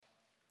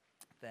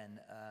then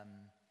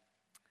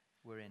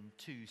we're in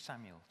 2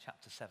 Samuel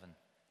chapter 7.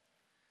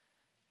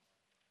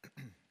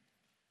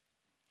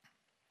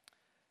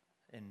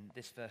 In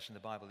this version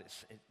of the Bible,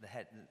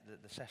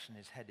 the session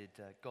is headed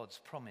God's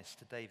Promise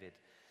to David,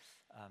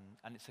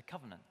 and it's a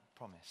covenant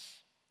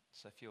promise.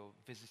 So if you're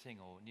visiting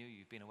or new,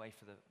 you've been away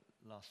for the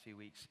last few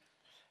weeks,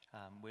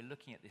 we're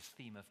looking at this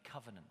theme of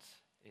covenant.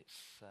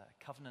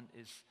 Covenant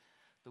is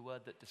the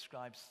word that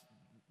describes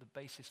the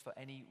basis for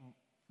any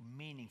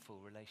meaningful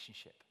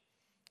relationship.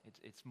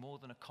 It's more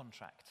than a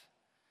contract,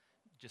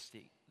 just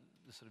the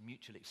sort of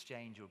mutual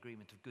exchange or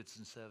agreement of goods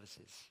and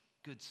services.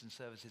 Goods and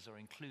services are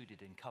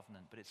included in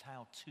covenant, but it's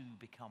how two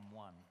become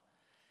one.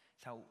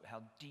 It's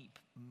how deep,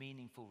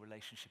 meaningful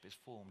relationship is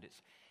formed.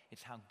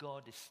 It's how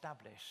God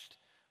established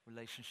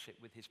relationship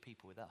with his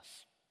people, with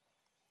us.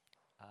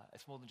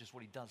 It's more than just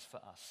what he does for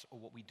us or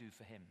what we do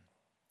for him.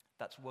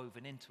 That's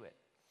woven into it.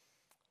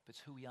 But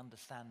it's who we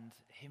understand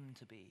him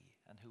to be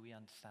and who we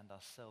understand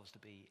ourselves to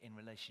be in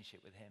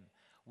relationship with him.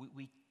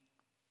 We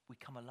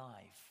come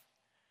alive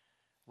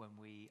when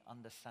we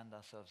understand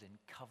ourselves in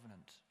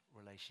covenant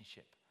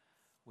relationship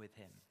with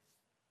him,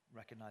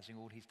 recognizing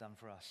all he's done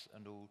for us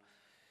and all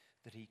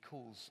that he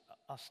calls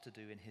us to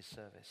do in his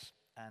service.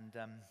 And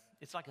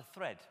it's like a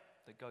thread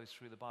that goes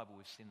through the Bible.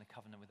 We've seen the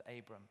covenant with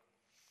Abram.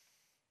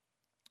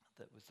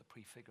 That was the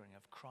prefiguring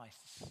of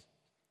Christ's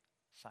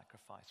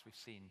sacrifice. We've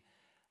seen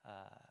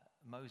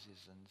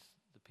Moses and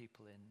the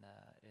people in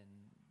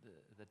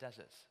the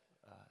desert,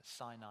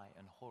 Sinai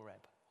and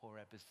Horeb.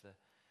 Horeb is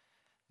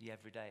the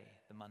everyday,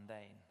 the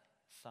mundane.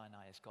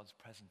 Sinai is God's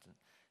presence, and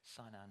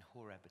Sinai and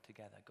Horeb are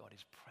together. God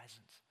is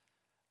present.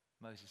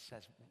 Moses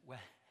says, where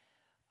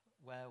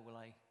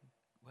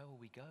will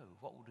we go?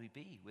 What would we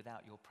be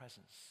without your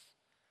presence?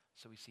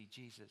 So we see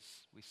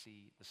Jesus, we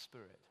see the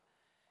Spirit,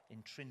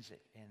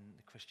 intrinsic in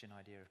the Christian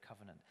idea of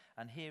covenant.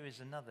 And here is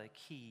another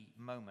key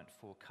moment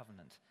for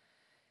covenant,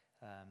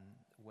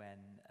 when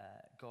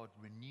God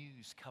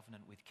renews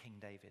covenant with King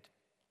David.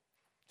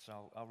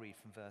 So I'll read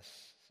from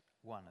verse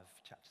 1 of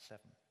chapter 7.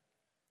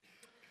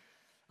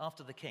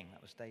 After the king,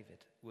 that was David,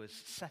 was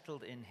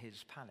settled in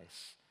his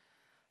palace,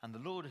 and the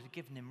Lord had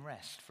given him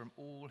rest from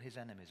all his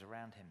enemies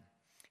around him,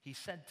 he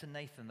said to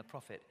Nathan the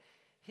prophet,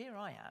 "Here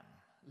I am,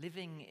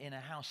 living in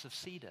a house of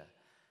cedar,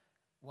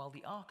 while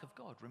the ark of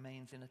God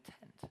remains in a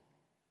tent."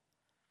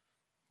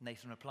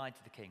 Nathan replied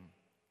to the king,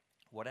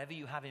 "Whatever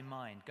you have in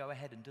mind, go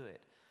ahead and do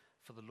it,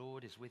 for the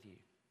Lord is with you."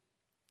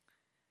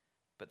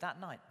 But that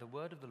night the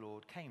word of the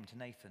Lord came to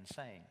Nathan,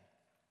 saying,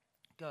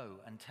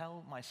 "Go and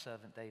tell my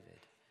servant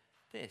David,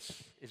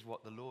 this is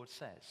what the Lord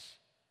says.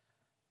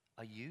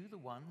 Are you the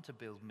one to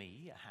build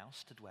me a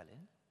house to dwell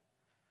in?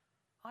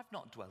 I've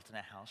not dwelt in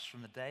a house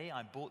from the day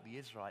I brought the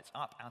Israelites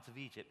up out of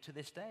Egypt to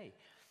this day.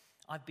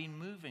 I've been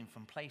moving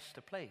from place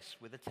to place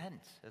with a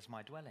tent as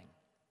my dwelling.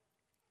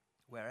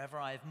 Wherever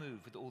I have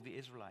moved with all the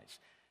Israelites,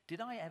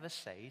 did I ever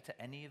say to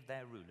any of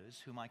their rulers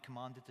whom I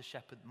commanded to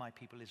shepherd my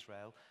people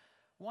Israel,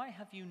 'Why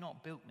have you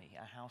not built me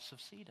a house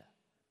of cedar?'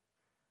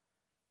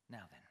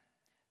 Now then,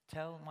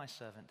 tell my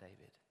servant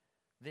David,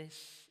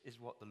 this is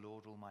what the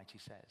Lord Almighty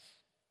says.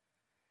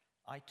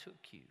 I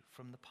took you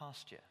from the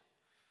pasture,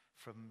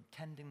 from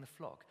tending the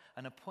flock,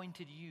 and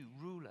appointed you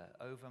ruler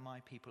over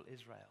my people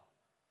Israel.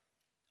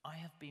 I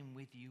have been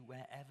with you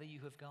wherever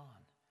you have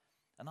gone,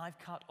 and I've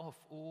cut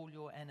off all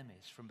your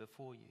enemies from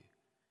before you.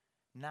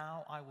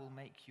 Now I will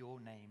make your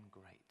name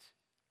great,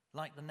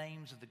 like the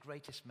names of the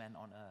greatest men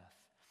on earth.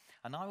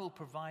 And I will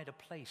provide a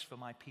place for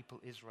my people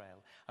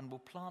Israel, and will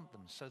plant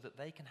them so that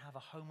they can have a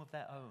home of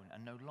their own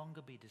and no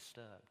longer be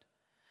disturbed.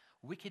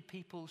 Wicked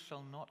people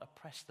shall not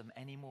oppress them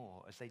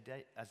anymore as they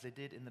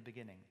did in the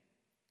beginning,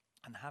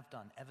 and have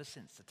done ever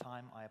since the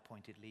time I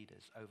appointed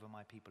leaders over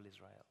my people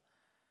Israel.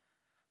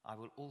 I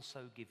will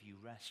also give you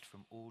rest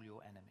from all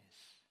your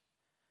enemies.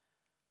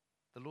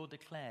 The Lord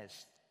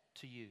declares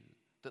to you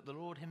that the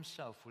Lord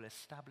himself will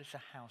establish a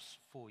house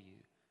for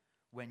you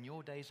when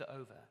your days are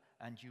over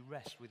and you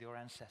rest with your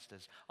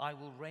ancestors. I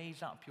will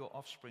raise up your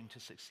offspring to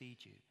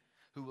succeed you,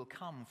 who will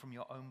come from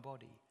your own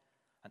body,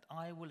 and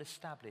I will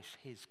establish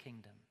his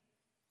kingdom.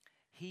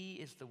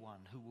 He is the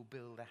one who will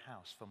build a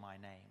house for my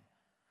name,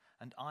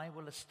 and I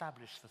will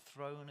establish the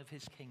throne of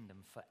his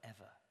kingdom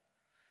forever.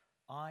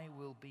 I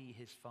will be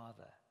his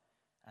father,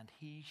 and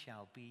he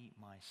shall be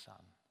my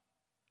son.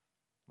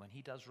 When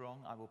he does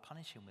wrong, I will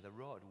punish him with a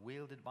rod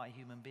wielded by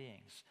human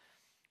beings,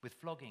 with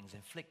floggings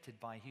inflicted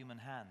by human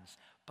hands.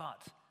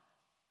 But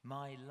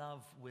my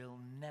love will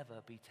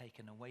never be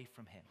taken away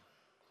from him,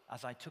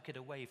 as I took it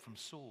away from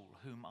Saul,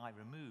 whom I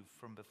removed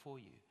from before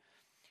you.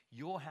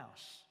 Your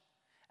house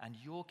and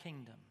your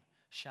kingdom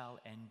shall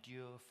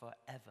endure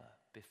forever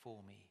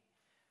before me.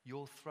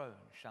 Your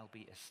throne shall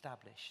be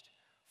established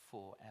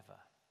forever."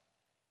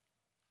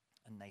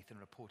 And Nathan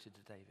reported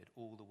to David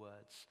all the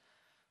words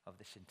of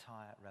this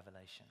entire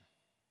revelation.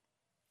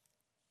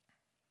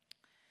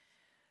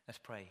 Let's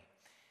pray.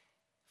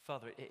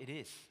 Father, it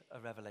is a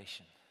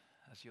revelation.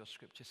 As your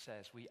scripture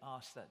says, we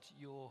ask that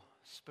your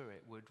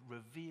Spirit would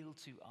reveal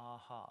to our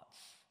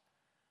hearts,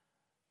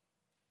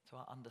 to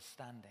our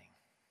understanding,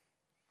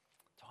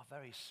 to our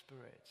very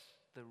spirit,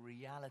 the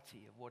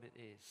reality of what it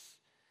is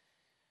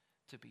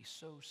to be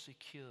so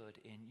secured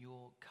in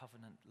your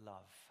covenant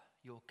love,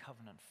 your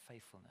covenant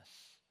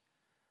faithfulness,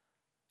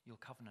 your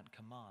covenant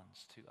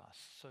commands to us.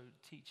 So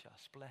teach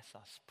us, bless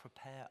us,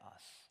 prepare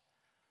us.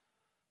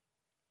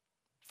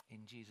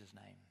 In Jesus'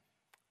 name,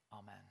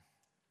 amen.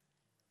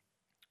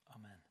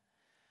 Amen.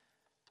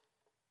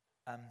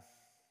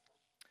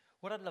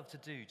 What I'd love to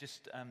do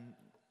just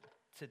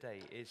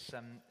today is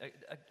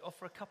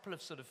offer a couple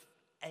of sort of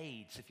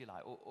aids, if you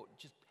like, or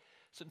just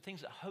some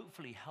things that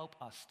hopefully help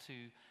us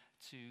to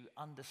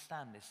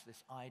understand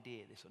this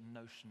idea, this sort of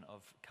notion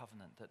of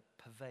covenant that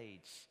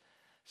pervades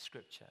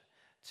Scripture.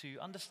 To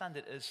understand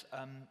it as,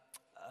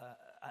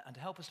 and to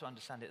help us to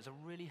understand it as a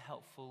really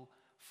helpful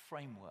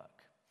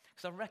framework.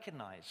 Because I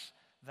recognize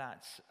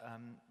that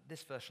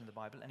this version of the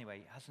Bible,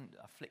 anyway,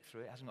 I flicked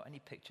through it, hasn't got any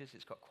pictures,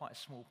 it's got quite a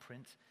small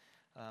print,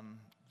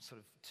 sort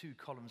of 2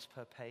 columns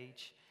per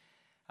page.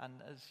 And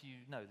as you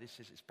know,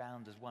 it's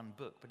bound as one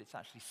book, but it's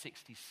actually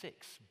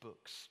 66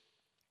 books.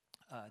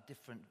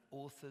 Different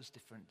authors,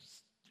 different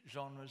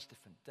genres,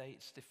 different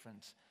dates,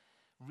 different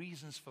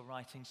reasons for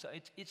writing. So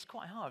it's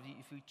quite hard.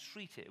 If we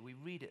treat it, we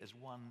read it as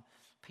one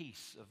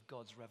piece of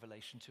God's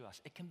revelation to us.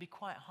 It can be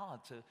quite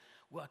hard to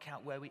work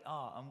out where we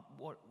are and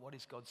what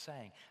is God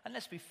saying. And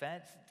let's be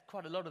fair,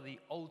 quite a lot of the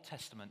Old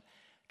Testament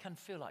can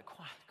feel like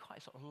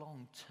quite sort of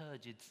long,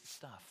 turgid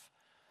stuff.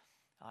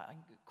 I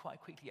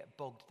quite quickly get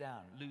bogged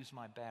down, lose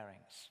my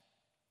bearings.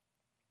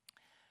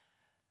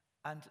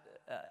 And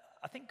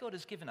I think God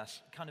has given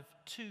us kind of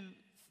two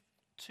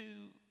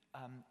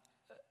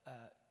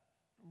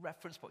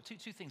reference points,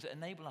 two things that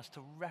enable us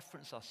to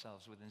reference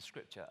ourselves within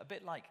Scripture, a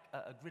bit like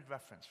a grid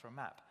reference for a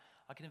map.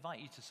 I can invite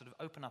you to sort of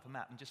open up a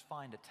map and just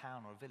find a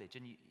town or a village,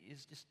 and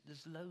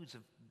there's loads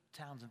of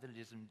towns and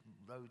villages and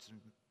roads and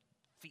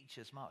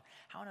features marked.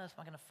 How on earth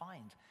am I going to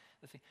find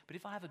the thing? But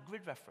if I have a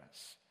grid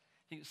reference,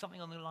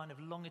 something on the line of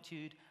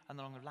longitude and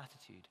the line of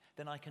latitude,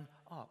 then I can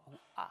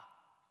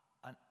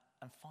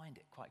and find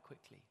it quite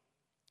quickly.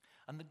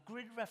 And the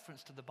grid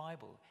reference to the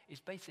Bible is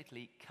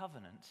basically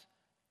covenant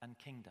and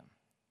kingdom.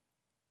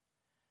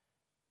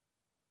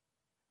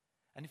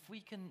 And if we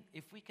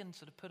can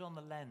sort of put on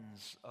the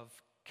lens of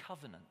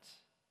covenant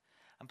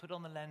and put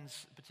on the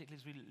lens,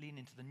 particularly as we lean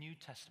into the New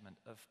Testament,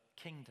 of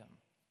kingdom,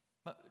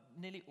 but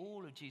nearly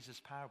all of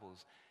Jesus'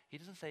 parables, he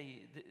doesn't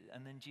say,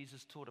 and then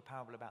Jesus taught a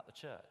parable about the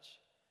church.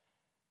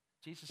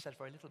 Jesus said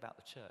very little about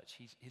the church.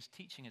 His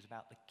teaching is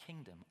about the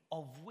kingdom,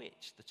 of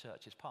which the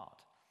church is part.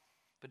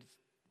 But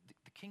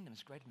the kingdom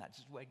is greater than that.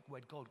 This is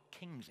where God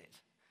kings it,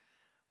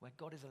 where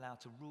God is allowed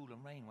to rule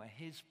and reign, where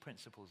his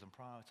principles and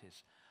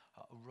priorities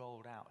are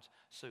rolled out.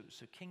 So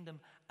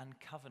kingdom and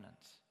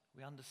covenant.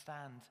 We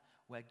understand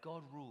where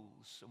God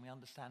rules, and we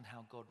understand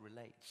how God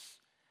relates.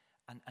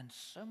 And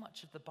so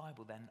much of the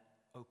Bible then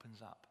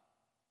opens up,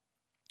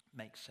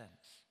 makes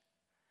sense.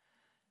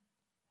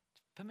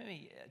 Permit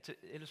me to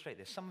illustrate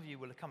this. Some of you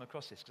will have come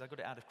across this because I got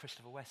it out of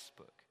Christopher West's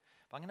book.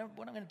 But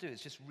what I'm going to do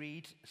is just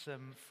read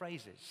some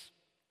phrases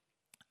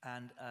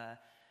and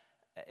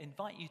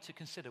invite you to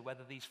consider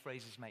whether these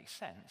phrases make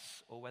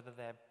sense or whether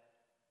they're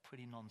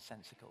pretty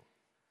nonsensical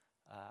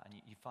and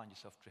you find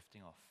yourself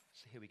drifting off.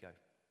 So here we go.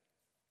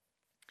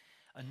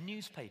 A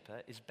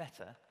newspaper is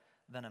better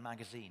than a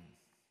magazine.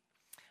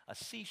 A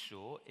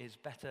seashore is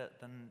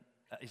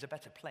a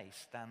better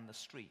place than the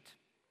street.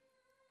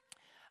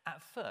 At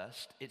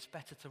first, it's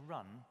better to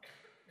run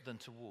than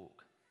to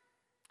walk.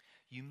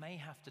 You may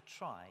have to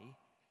try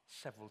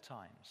several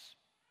times.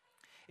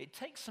 It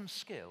takes some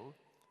skill,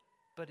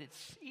 but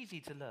it's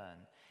easy to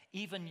learn.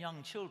 Even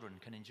young children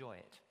can enjoy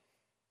it.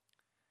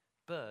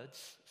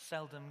 Birds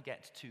seldom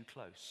get too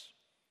close.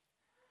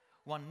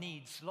 One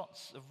needs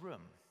lots of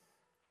room.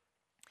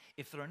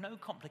 If there are no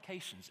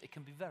complications, it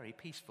can be very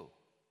peaceful.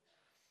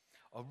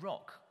 A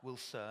rock will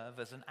serve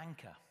as an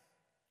anchor.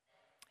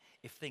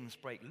 If things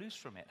break loose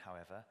from it,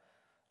 however,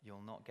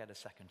 you'll not get a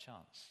second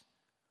chance.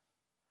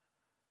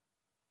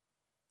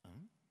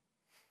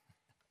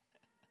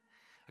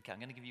 Okay, I'm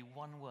going to give you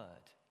one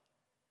word,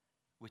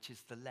 which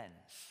is the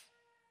lens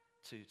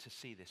to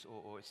see this,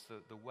 or it's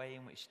the way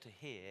in which to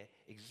hear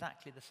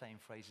exactly the same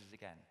phrases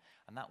again.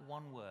 And that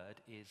one word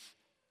is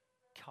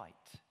kite.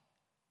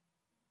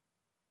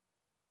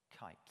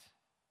 Kite.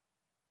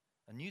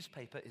 A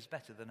newspaper is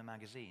better than a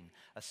magazine.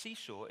 A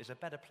seashore is a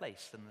better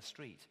place than the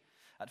street.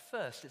 At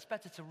first, it's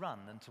better to run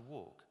than to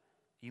walk.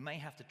 You may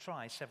have to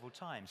try several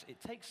times.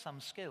 It takes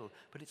some skill,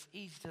 but it's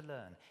easy to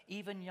learn.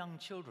 Even young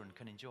children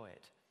can enjoy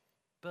it.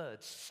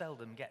 Birds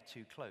seldom get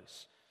too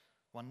close.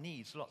 One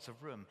needs lots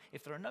of room.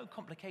 If there are no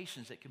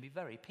complications, it can be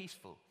very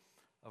peaceful.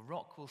 A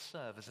rock will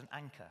serve as an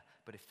anchor,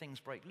 but if things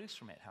break loose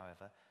from it,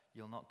 however,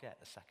 you'll not get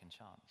a second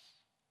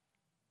chance.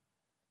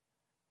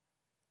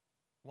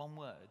 One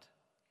word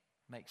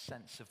makes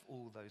sense of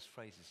all those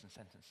phrases and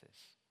sentences.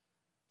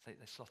 So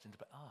they slot into,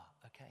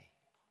 okay.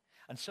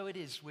 And so it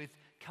is with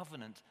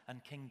covenant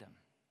and kingdom.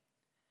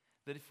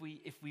 That if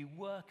we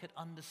work at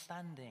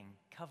understanding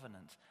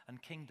covenant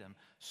and kingdom,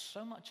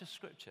 so much of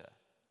Scripture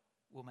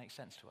will make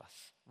sense to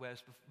us.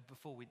 Whereas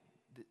before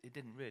it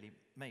didn't really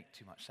make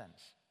too much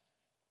sense.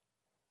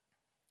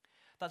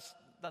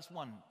 That's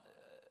one,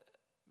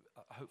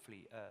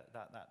 hopefully,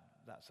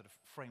 that sort of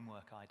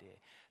framework idea.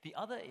 The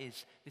other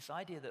is this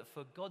idea that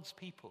for God's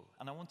people,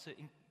 and I want to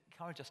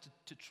encourage us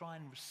to try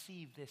and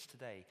receive this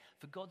today,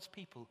 for God's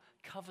people,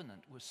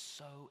 covenant was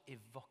so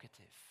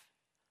evocative.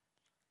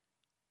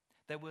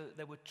 There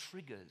were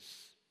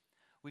triggers.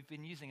 We've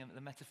been using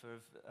the metaphor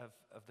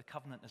of the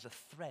covenant as a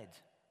thread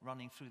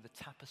running through the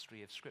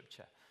tapestry of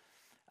Scripture.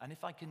 And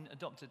if I can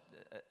adopt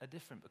a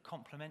different but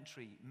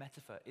complementary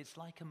metaphor, it's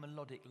like a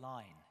melodic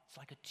line. It's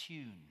like a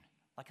tune,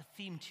 like a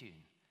theme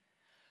tune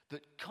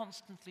that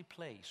constantly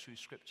plays through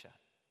Scripture.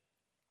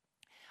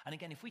 And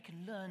again, if we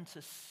can learn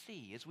to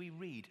see, as we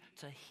read,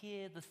 to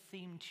hear the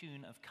theme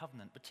tune of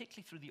covenant,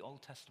 particularly through the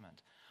Old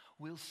Testament,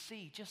 we'll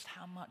see just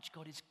how much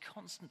God is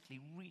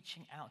constantly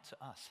reaching out to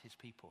us, his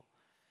people,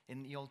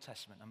 in the Old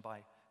Testament, and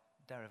by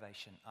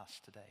derivation, us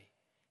today.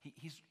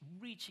 He's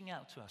reaching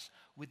out to us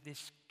with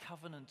this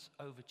covenant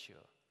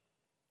overture.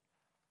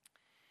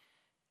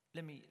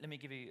 Let me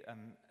give you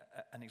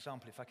an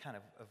example, if I can,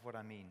 of what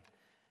I mean.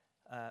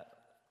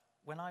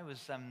 When I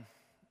was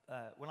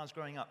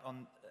growing up,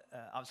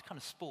 I was kind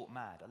of sport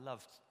mad. I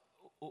loved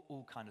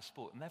all kind of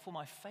sport, and therefore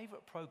my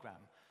favourite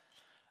programme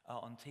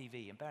on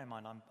TV. And bear in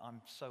mind,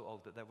 I'm so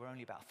old that there were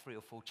only about 3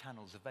 or 4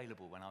 channels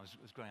available when I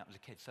was growing up as a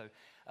kid. So,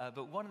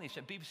 but one of these,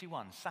 BBC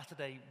One,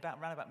 Saturday,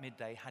 around about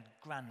midday, had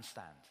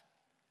Grandstand.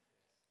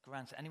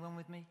 Grandstand. Anyone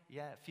with me?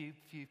 Yeah, a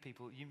few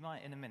people. You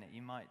might, in a minute,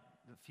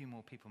 a few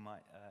more people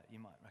might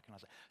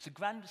recognise it. So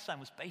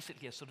Grandstand was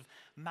basically a sort of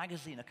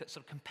magazine, a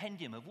sort of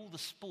compendium of all the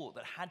sport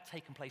that had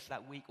taken place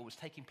that week or was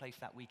taking place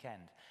that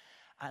weekend.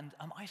 And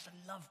I used to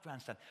love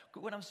Grandstand.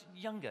 When I was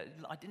younger,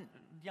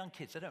 young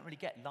kids, they don't really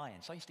get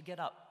lions. So I used to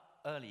get up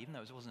early, even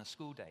though it wasn't a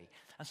school day.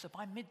 And so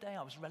by midday,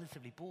 I was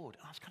relatively bored.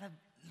 And I was kind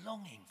of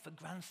longing for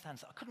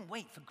Grandstand. I couldn't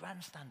wait for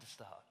Grandstand to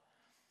start.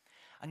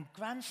 And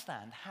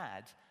Grandstand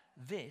had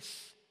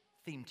this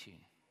theme tune.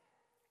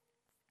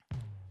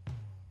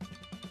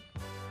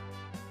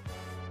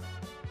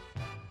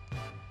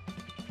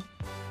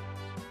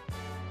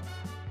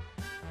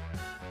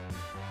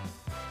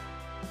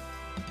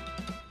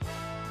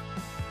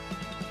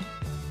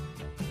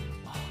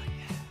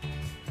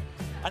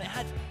 And it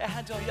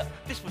had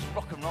this was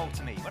rock and roll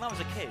to me. When I was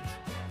a kid,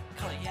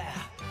 kind of,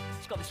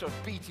 it's got this sort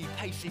of beaty,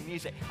 pacey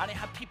music. And it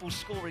had people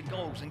scoring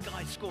goals and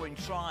guys scoring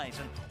tries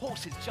and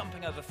horses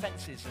jumping over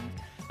fences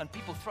and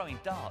people throwing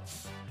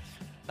darts.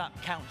 That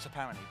counts,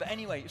 apparently. But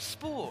anyway,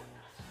 sport.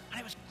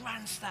 And it was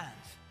Grandstand.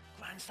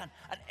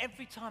 And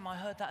every time I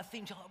heard that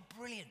theme, I thought, oh,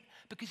 brilliant.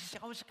 Because you see,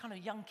 I was a kind of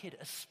young kid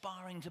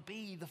aspiring to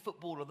be the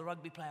footballer, the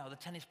rugby player, or the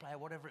tennis player,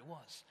 whatever it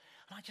was.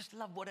 And I just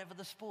loved whatever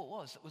the sport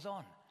was that was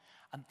on.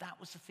 And that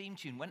was the theme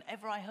tune.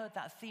 Whenever I heard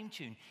that theme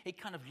tune,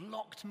 it kind of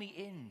locked me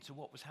into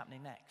what was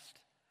happening next.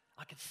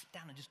 I could sit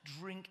down and just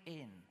drink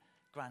in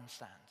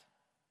Grandstand.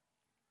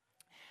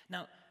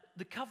 Now,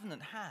 the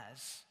covenant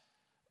has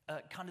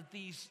kind of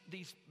these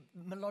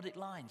melodic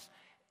lines.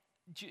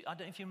 I don't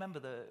know if you remember,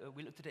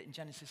 we looked at it in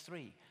Genesis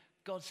 3.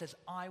 God says,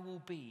 I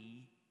will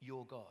be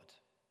your God.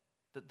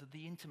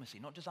 The intimacy,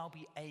 not just I'll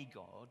be a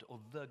God or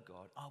the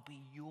God, I'll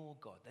be your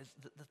God.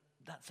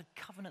 That's a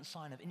covenant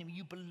sign of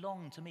you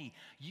belong to me.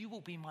 You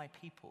will be my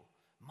people,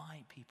 my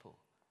people.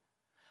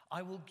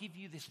 I will give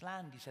you this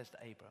land, he says to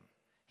Abram.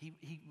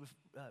 He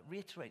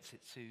reiterates it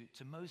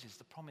to Moses,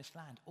 the promised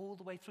land, all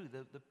the way through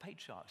the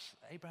patriarchs,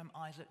 Abraham,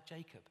 Isaac,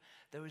 Jacob.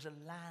 There is a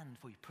land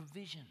for you,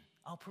 provision.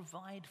 I'll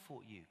provide for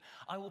you.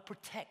 I will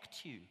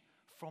protect you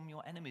from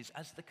your enemies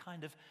as the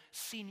kind of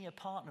senior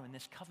partner in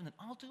this covenant.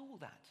 I'll do all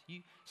that.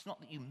 It's not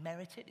that you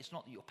merit it. It's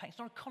not that you're paying. It's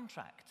not a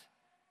contract.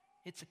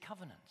 It's a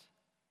covenant.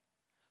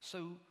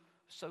 So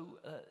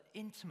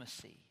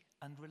intimacy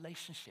and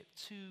relationship,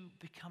 two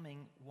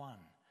becoming one,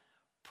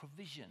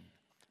 provision,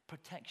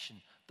 protection,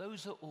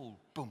 those are all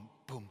boom,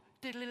 boom,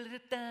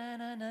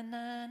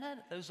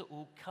 those are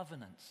all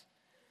covenants.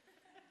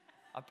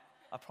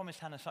 I promised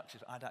Hannah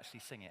Suchet I'd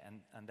actually sing it,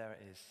 and there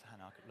it is.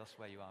 Hannah, I lost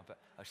where you are, but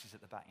she's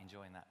at the back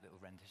enjoying that little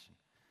rendition.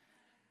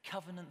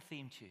 Covenant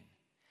theme tune.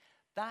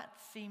 That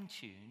theme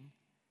tune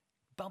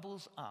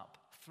bubbles up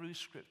through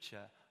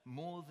Scripture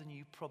more than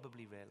you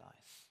probably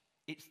realize.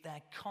 It's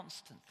there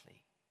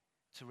constantly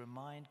to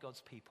remind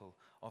God's people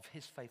of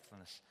his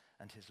faithfulness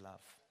and his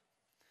love.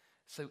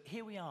 So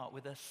here we are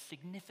with a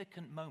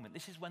significant moment.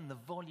 This is when the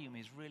volume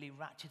is really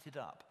ratcheted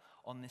up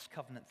on this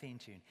covenant theme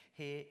tune,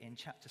 here in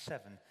chapter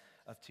 7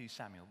 of 2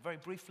 Samuel. Very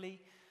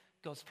briefly,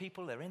 God's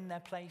people, they're in their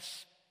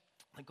place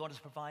that God has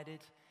provided,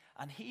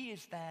 and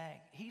he's their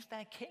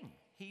king.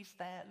 He's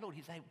their Lord.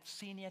 He's their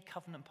senior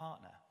covenant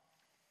partner.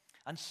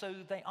 And so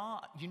they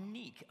are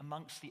unique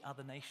amongst the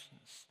other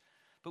nations.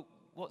 But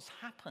what's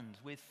happened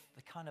with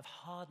the kind of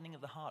hardening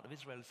of the heart of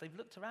Israel is they've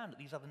looked around at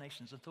these other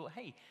nations and thought,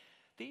 hey,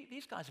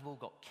 these guys have all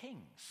got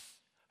kings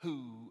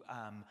who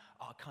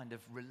are kind of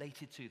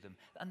related to them,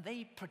 and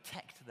they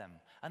protect them,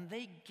 and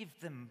they give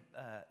them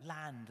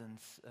land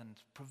and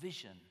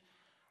provision.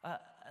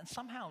 And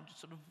somehow,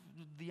 sort of,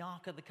 the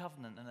Ark of the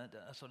Covenant and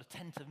a sort of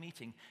tent of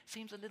meeting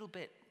seems a little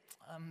bit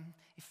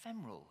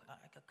ephemeral.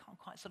 I can't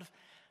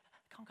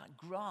quite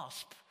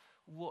grasp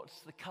what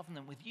the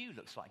covenant with you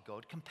looks like,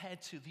 God,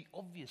 compared to the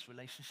obvious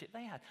relationship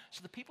they had.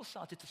 So the people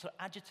started to sort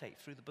of agitate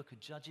through the book of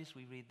Judges.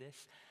 We read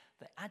this.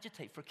 They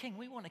agitate for a king.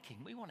 We want a king.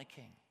 We want a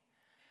king.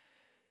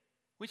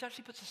 Which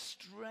actually puts a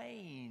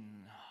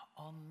strain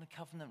on the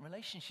covenant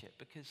relationship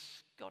because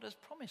God has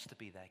promised to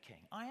be their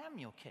king. I am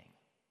your king.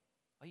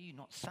 Are you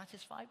not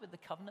satisfied with the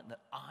covenant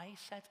that I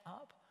set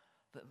up,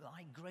 that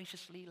I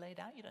graciously laid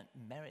out? You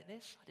don't merit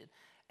this.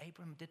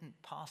 Abraham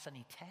didn't pass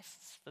any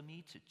tests for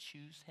me to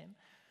choose him.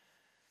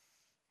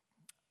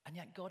 And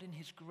yet God, in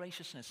his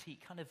graciousness, he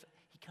kind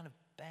of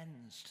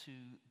bends to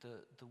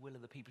the will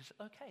of the people. He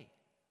says, okay,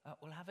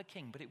 we'll have a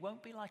king, but it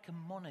won't be like a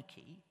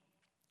monarchy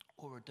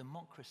or a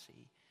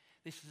democracy.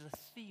 This is a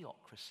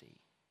theocracy.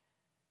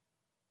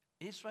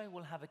 Israel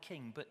will have a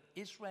king, but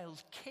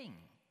Israel's king,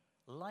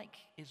 like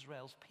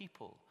Israel's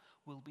people,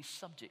 will be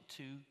subject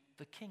to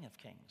the King of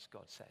Kings,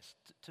 God says,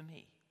 to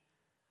me.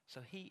 So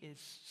he is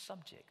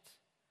subject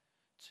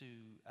to,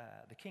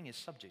 the king is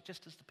subject,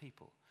 just as the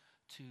people,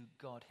 to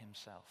God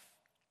himself.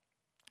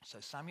 So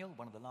Samuel,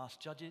 one of the last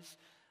judges,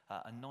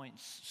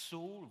 anoints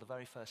Saul, the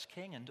very first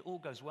king, and all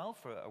goes well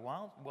for a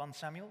while. 1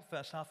 Samuel,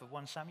 first half of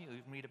 1 Samuel,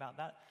 you can read about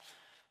that.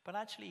 But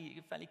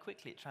actually, fairly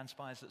quickly, it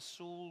transpires that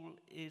Saul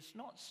is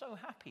not so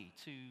happy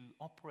to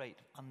operate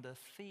under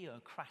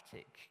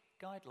theocratic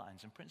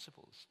guidelines and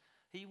principles.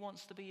 He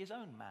wants to be his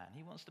own man.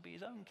 He wants to be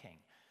his own king.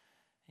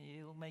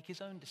 He'll make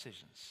his own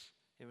decisions,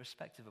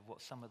 irrespective of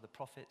what some of the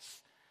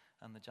prophets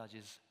and the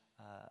judges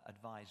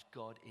advise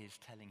God is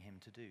telling him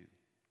to do.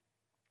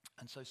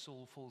 And so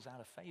Saul falls out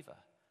of favor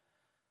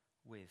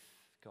with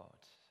God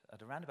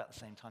at around about the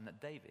same time that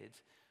David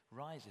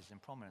rises in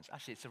prominence.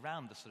 Actually, it's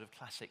around the sort of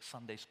classic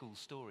Sunday school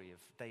story of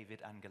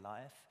David and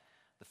Goliath,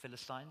 the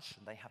Philistines,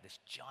 and they have this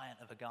giant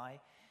of a guy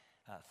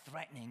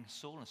threatening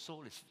Saul, and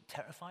Saul is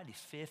terrified, he's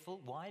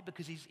fearful. Why?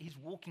 Because he's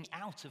walking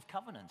out of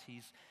covenant.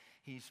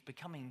 He's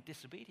becoming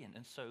disobedient,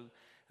 and so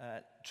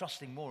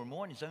trusting more and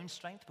more in his own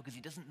strength because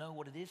he doesn't know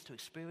what it is to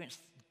experience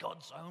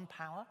God's own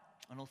power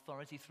and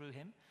authority through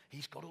him.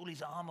 He's got all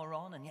his armor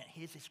on, and yet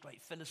here's this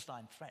great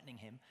Philistine threatening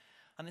him,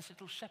 and this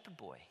little shepherd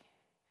boy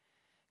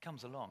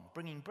comes along,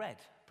 bringing bread,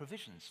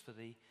 provisions for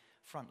the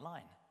front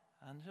line.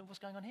 And what's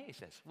going on here, he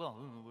says. Well,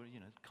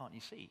 can't you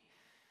see?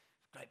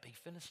 Great big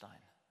Philistine.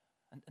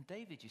 And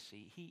David, you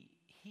see,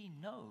 he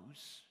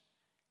knows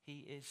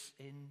he is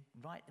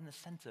right in the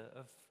center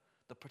of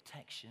the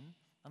protection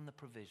and the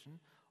provision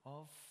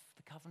of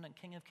the covenant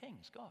King of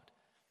Kings, God.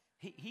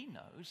 He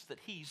knows that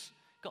he's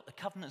got the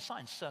covenant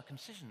sign,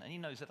 circumcision, and he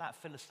knows that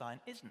Philistine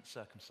isn't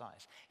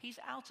circumcised. He's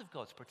out of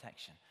God's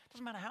protection.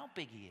 Doesn't matter how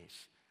big he is.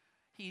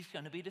 He's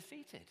going to be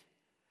defeated.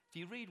 If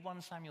you read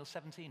 1 Samuel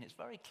 17, it's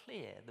very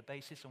clear the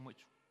basis on which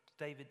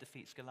David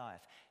defeats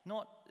Goliath.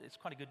 It's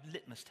quite a good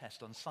litmus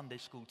test on Sunday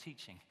school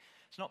teaching.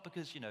 It's not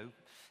because,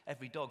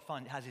 every dog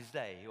has his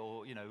day,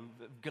 or,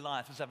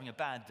 Goliath was having a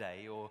bad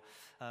day, or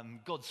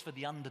God's for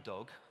the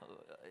underdog.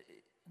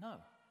 No,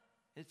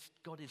 it's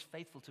God is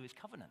faithful to his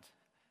covenant.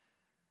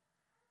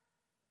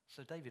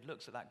 So David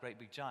looks at that great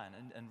big giant,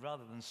 and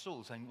rather than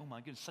Saul saying, oh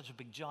my goodness, such a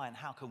big giant,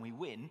 how can we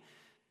win?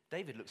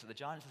 David looks at the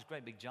giant and says,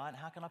 great big giant,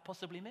 how can I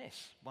possibly miss?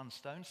 One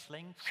stone,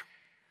 sling,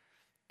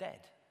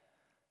 dead.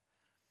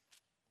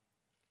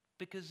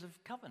 Because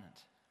of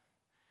covenant.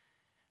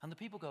 And the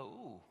people go,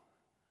 ooh,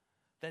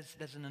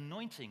 there's an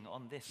anointing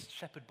on this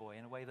shepherd boy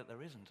in a way that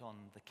there isn't on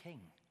the king.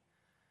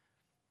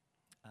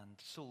 And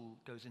Saul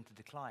goes into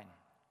decline.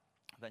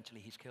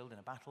 Eventually he's killed in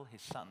a battle.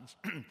 His sons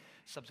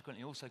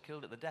subsequently also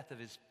killed. At the death of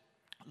his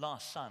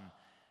last son,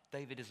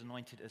 David is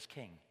anointed as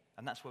king.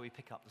 And that's where we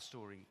pick up the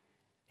story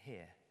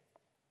here,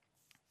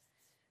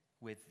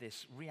 with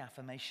this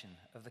reaffirmation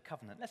of the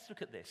covenant. Let's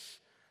look at this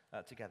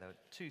together,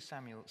 2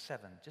 Samuel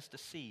 7, just to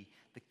see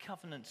the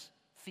covenant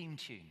theme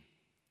tune,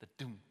 the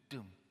doom,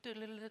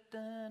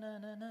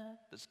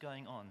 that's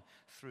going on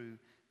through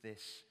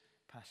this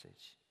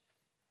passage.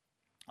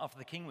 After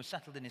the king was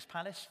settled in his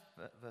palace,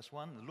 verse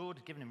 1, the Lord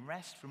had given him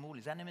rest from all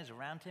his enemies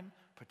around him,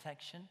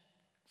 protection.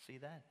 See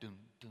there? Doom.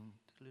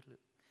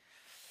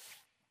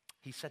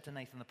 He said to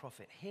Nathan the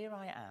prophet, here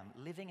I am,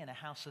 living in a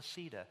house of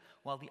cedar,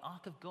 while the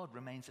ark of God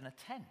remains in a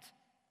tent.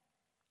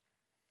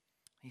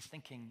 He's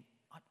thinking,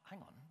 hang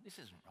on, this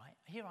isn't right.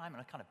 Here I am in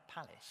a kind of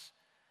palace,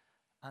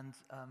 and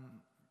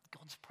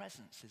God's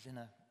presence is in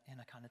a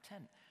kind of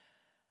tent.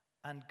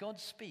 And God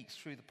speaks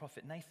through the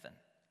prophet Nathan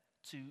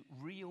to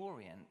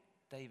reorient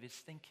David's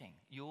thinking.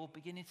 You're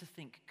beginning to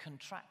think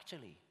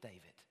contractually,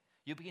 David.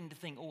 You're beginning to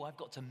think, I've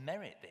got to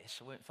merit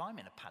this. Or if I'm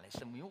in a palace,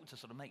 then we ought to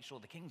sort of make sure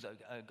the king's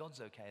God's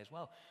okay as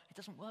well. It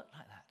doesn't work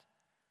like that.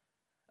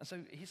 And so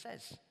he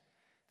says,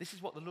 this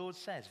is what the Lord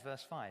says,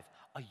 verse 5.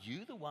 Are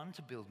you the one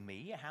to build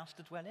me a house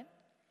to dwell in?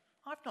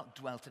 I've not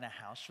dwelt in a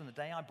house from the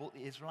day I brought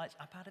the Israelites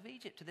up out of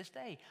Egypt to this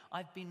day.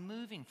 I've been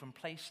moving from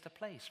place to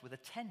place with a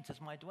tent as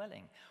my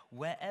dwelling.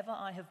 Wherever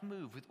I have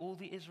moved with all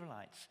the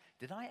Israelites,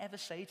 did I ever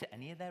say to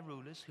any of their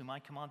rulers, whom I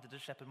commanded to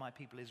shepherd my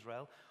people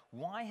Israel,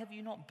 why have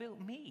you not built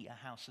me a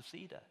house of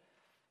cedar?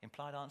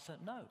 Implied answer,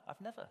 no,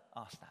 I've never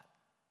asked that.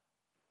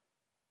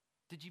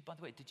 By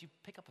the way, did you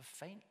pick up a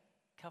faint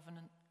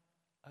covenant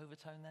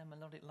overtone there,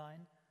 melodic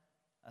line?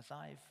 As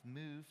I've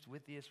moved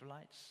with the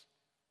Israelites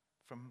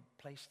from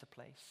place to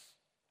place,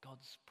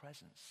 God's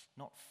presence,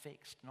 not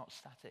fixed, not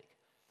static,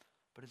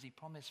 but as he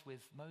promised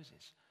with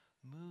Moses,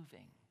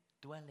 moving,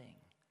 dwelling,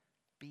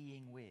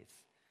 being with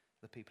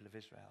the people of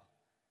Israel.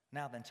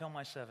 Now then, tell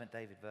my servant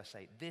David, verse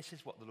 8, this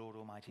is what the Lord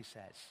Almighty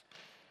says.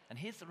 And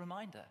here's the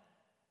reminder.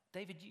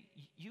 David,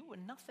 you were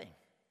nothing.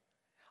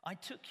 I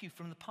took you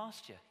from the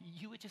pasture.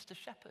 You were just a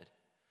shepherd.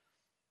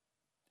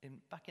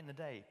 Back in the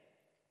day,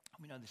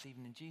 we know this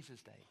even in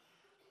Jesus' day,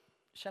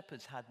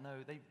 shepherds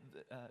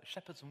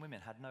and women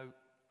had no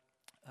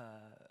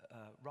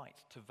right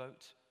to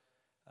vote.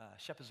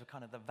 Shepherds were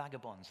kind of the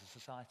vagabonds of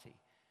society.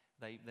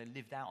 They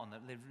lived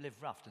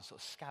lived rough and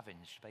sort of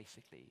scavenged,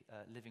 basically,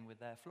 living with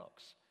their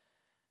flocks.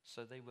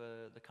 So they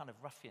were the kind of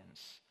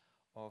ruffians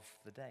of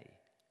the day.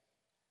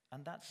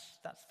 And that's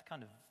the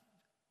kind of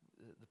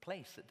the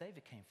place that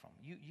David came from.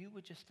 You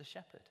were just a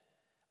shepherd.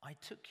 I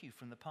took you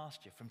from the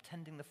pasture, from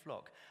tending the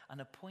flock,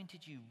 and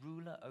appointed you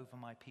ruler over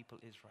my people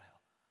Israel.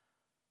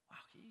 Wow,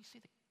 you see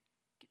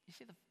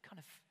the kind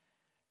of,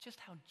 just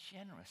how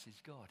generous is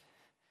God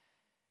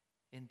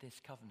in this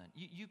covenant.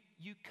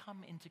 You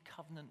come into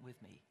covenant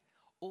with me.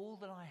 All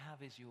that I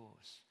have is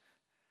yours.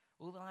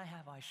 All that I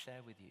have I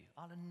share with you.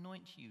 I'll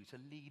anoint you to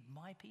lead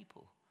my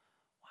people.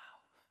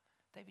 Wow.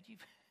 David,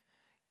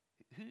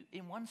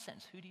 in one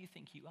sense, who do you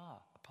think you are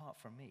apart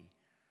from me?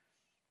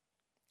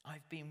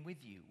 I've been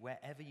with you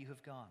wherever you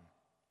have gone,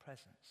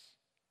 presence.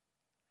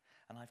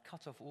 And I've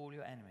cut off all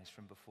your enemies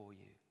from before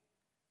you.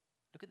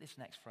 Look at this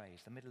next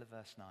phrase, the middle of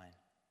verse 9.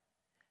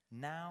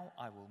 Now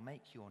I will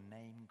make your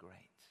name great.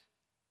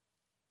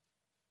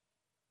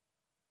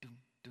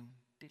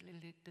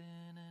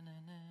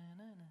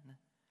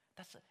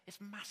 It's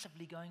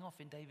massively going off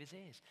in David's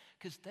ears.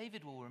 Because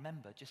David will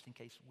remember, just in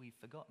case we've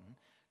forgotten,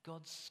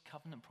 God's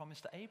covenant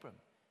promise to Abram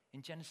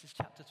in Genesis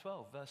chapter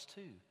 12, verse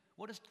 2.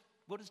 What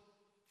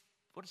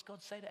does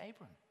God say to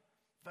Abram?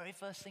 Very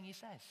first thing he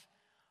says,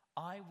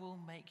 I will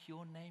make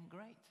your name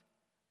great.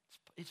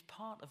 It's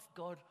part of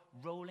God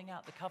rolling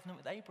out the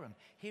covenant with Abram.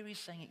 Here he's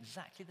saying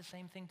exactly the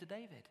same thing to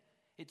David.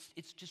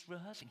 It's just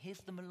rehearsing. Here's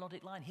the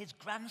melodic line. Here's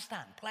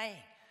grandstand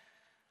playing.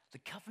 The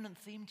covenant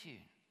theme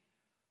tune.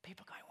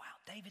 People are going, wow.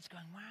 David's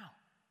going, wow.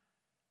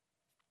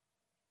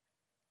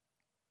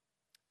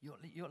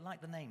 You're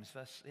like the names,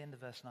 the end of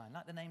verse 9,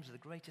 like the names of the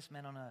greatest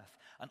men on earth.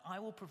 And I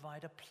will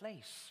provide a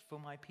place for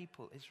my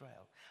people,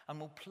 Israel, and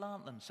will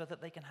plant them so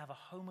that they can have a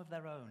home of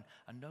their own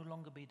and no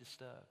longer be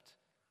disturbed.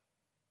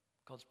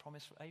 God's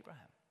promise for Abraham.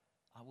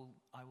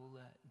 I will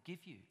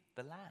give you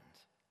the land.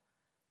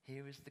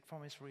 Here is the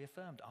promise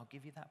reaffirmed. I'll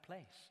give you that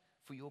place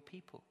for your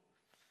people.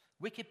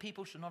 Wicked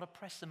people shall not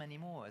oppress them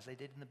anymore as they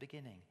did in the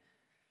beginning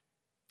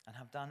and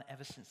have done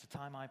ever since the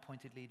time I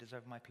appointed leaders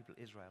over my people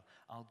Israel.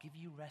 I'll give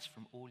you rest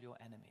from all your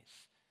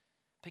enemies.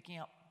 Picking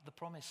up the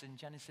promise in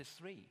Genesis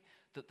 3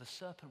 that the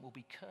serpent will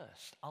be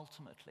cursed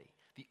ultimately.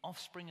 The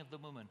offspring of the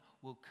woman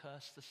will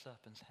curse the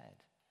serpent's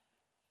head.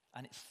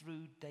 And it's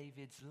through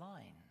David's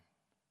line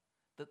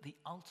that the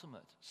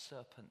ultimate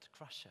serpent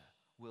crusher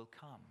will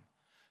come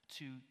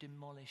to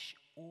demolish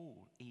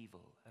all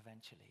evil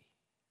eventually.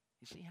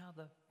 You see how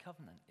the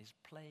covenant is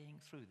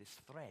playing through this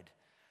thread,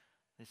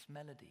 this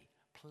melody,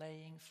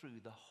 playing through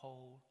the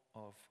whole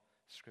of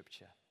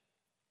Scripture.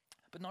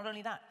 But not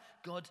only that,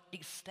 God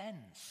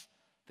extends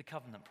the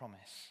covenant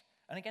promise.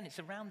 And again, it's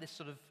around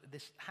this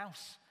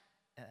house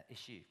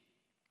issue.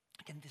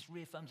 Again, this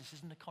reaffirms this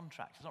isn't a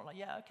contract. It's not like,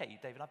 yeah, okay,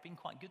 David, I've been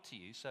quite good to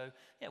you, so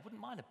yeah, I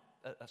wouldn't mind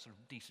a sort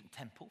of decent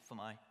temple for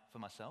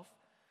myself.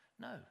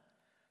 No.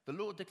 The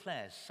Lord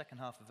declares, second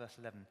half of verse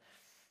 11,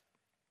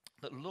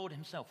 that the Lord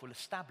himself will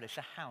establish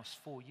a house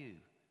for you.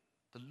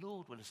 The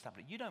Lord will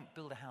establish. You don't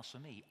build a house for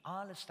me.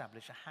 I'll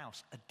establish a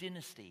house, a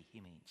dynasty, he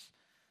means,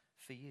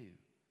 for you.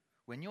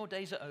 When your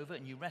days are over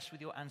and you rest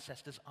with your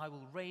ancestors, I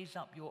will raise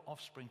up your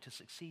offspring to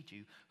succeed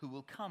you, who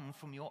will come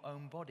from your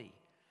own body,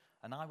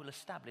 and I will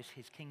establish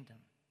his kingdom.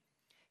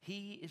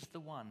 He is the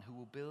one who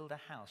will build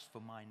a house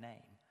for my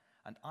name,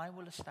 and I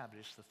will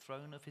establish the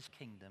throne of his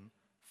kingdom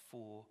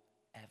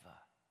forever.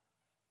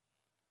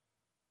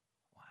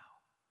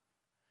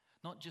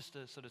 Not just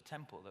a sort of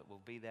temple that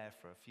will be there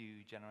for a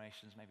few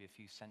generations, maybe a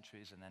few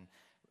centuries, and then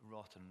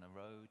rot and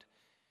erode.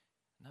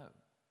 No,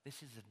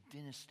 this is a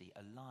dynasty,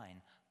 a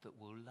line that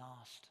will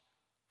last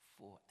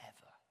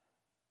forever.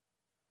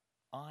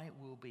 I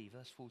will be,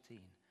 verse 14,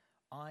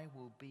 I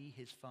will be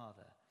his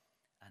father,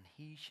 and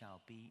he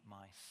shall be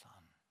my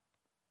son.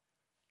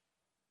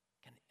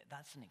 Again,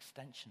 that's an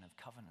extension of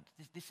covenant.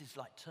 This is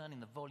like turning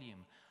the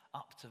volume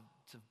up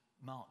to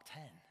Mark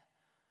 10.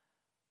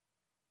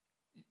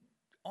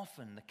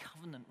 Often the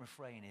covenant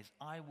refrain is,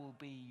 I will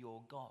be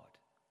your God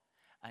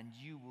and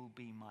you will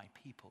be my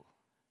people.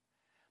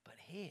 But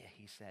here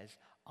he says,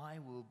 I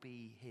will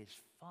be his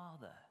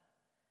father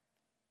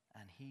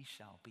and he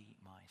shall be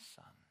my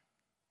son.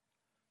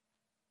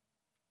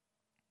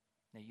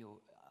 Now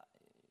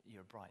you're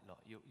a bright lot.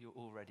 You're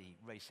already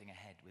racing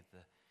ahead with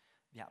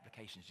the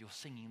applications. You're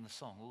singing the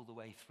song all the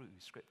way through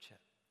Scripture.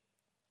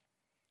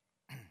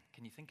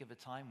 Can you think of a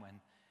time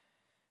when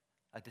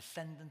a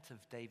descendant of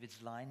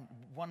David's line,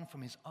 one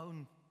from his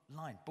own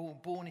line,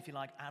 born, if you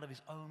like, out of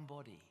his own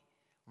body,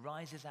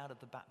 rises out of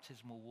the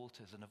baptismal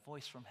waters and a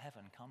voice from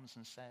heaven comes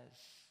and says,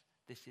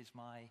 this is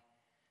my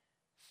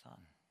son,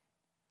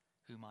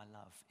 whom I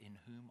love, in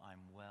whom I'm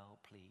well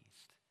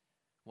pleased.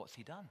 What's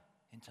he done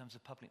in terms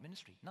of public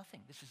ministry?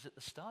 Nothing. This is at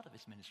the start of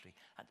his ministry.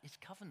 It's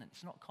covenant.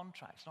 It's not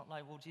contract. It's not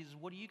like, well, Jesus,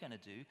 what are you going to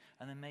do?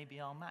 And then maybe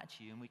I'll match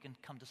you and we can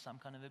come to some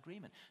kind of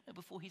agreement. No,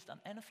 before he's done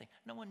anything,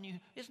 no one knew.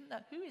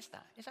 Who is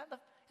that? Isn't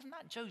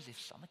that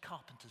Joseph's son, the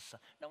carpenter's son?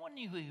 No one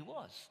knew who he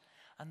was.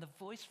 And the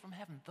voice from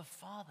heaven, the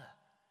Father,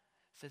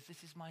 says,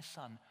 this is my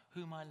son,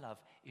 whom I love,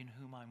 in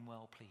whom I'm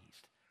well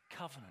pleased.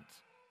 Covenant,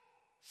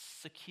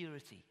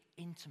 security,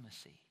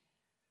 intimacy,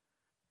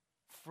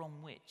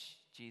 from which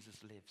Jesus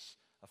lives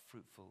a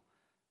fruitful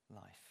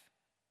life.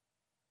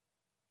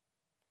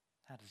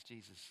 How does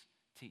Jesus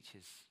teach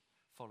his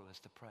followers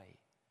to pray?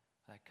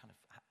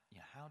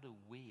 How do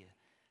we,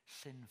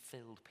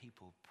 sin-filled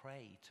people,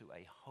 pray to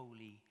a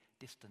holy,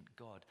 distant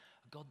God?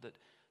 A God that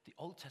the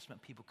Old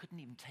Testament people couldn't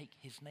even take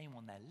his name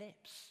on their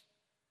lips.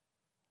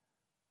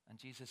 And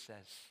Jesus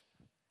says,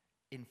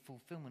 in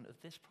fulfillment of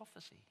this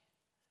prophecy,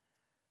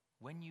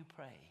 when you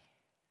pray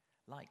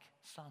like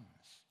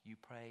sons, you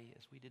pray,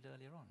 as we did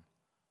earlier on,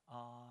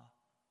 our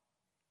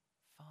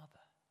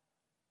Father.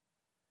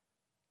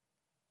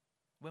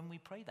 When we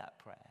pray that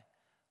prayer,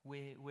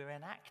 we're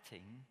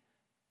enacting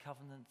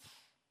covenant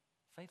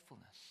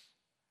faithfulness.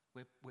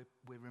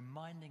 We're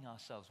reminding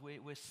ourselves,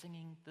 we're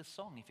singing the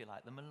song, if you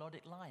like, the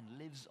melodic line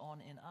lives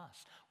on in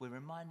us. We're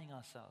reminding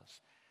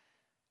ourselves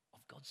of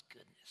God's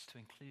goodness to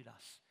include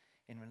us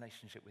in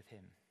relationship with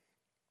him.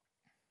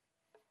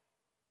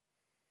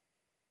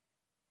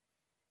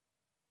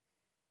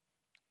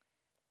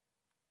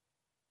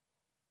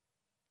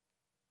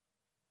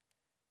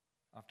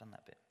 I've done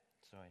that bit.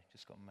 Sorry,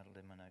 just got muddled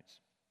in my notes.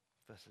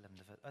 Verse 11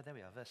 to there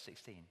we are, verse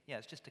 16. Yeah,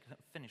 it's just to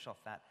finish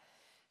off that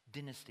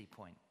dynasty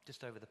point,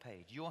 just over the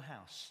page. Your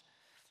house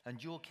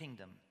and your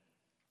kingdom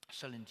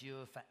shall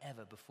endure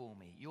forever before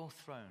me. Your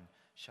throne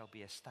shall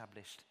be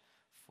established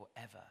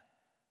forever.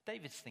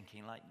 David's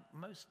thinking like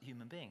most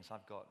human beings.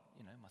 I've got,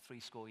 my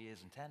 70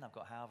 years and 10. I've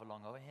got however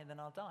long over here, then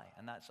I'll die.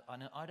 And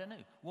I don't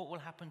know. What will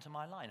happen to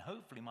my line?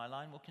 Hopefully my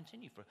line will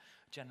continue for a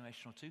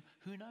generation or two.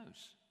 Who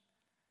knows?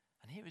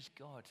 And here is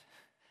God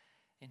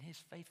in his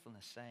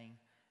faithfulness saying,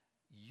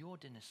 your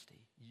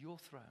dynasty, your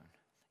throne,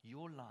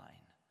 your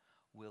line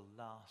will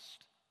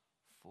last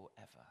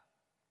forever.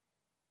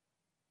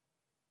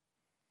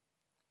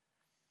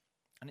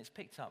 And it's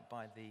picked up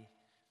by the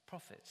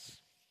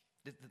prophets.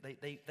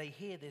 They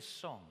hear this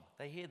song.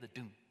 They hear the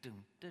doom,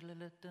 doom,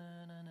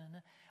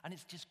 and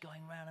it's just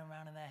going round and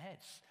round in their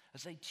heads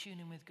as they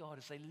tune in with God,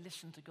 as they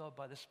listen to God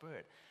by the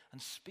Spirit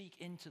and speak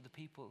into the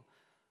people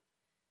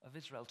of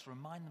Israel to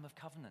remind them of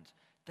covenant.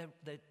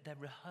 They're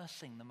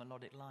rehearsing the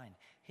melodic line.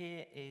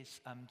 Here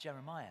is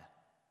Jeremiah.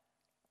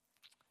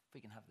 If we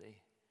can have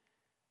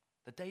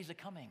the days are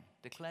coming,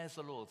 declares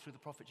the Lord through the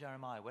prophet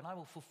Jeremiah, when I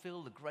will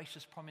fulfill the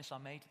gracious promise I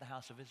made to the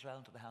house of Israel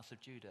and to the house of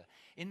Judah.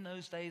 In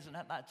those days and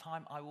at that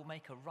time, I will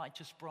make a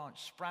righteous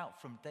branch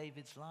sprout from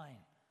David's line.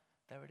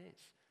 There it is.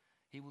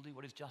 He will do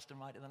what is just and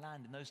right in the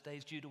land. In those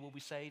days, Judah will be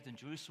saved and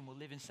Jerusalem will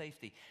live in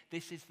safety.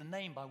 This is the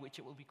name by which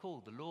it will be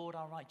called, the Lord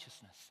our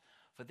righteousness.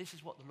 For this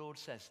is what the Lord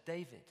says,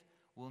 David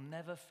will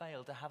never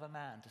fail to have a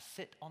man to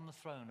sit on the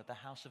throne of the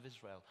house of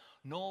Israel,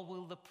 nor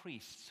will the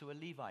priests who are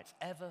Levites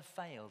ever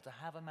fail to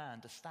have a man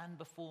to stand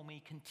before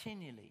me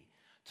continually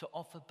to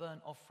offer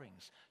burnt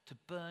offerings, to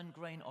burn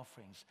grain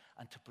offerings,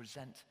 and to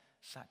present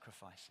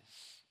sacrifices.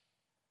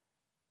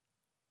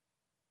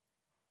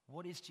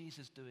 What is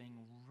Jesus doing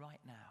right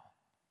now?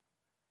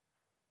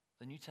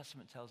 The New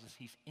Testament tells us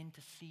he's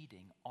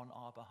interceding on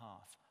our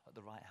behalf at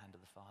the right hand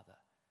of the Father.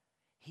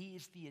 He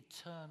is the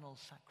eternal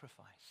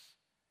sacrifice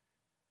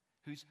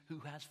who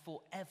has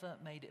forever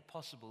made it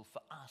possible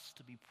for us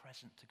to be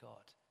present to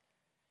God.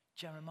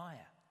 Jeremiah,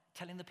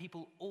 telling the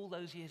people all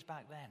those years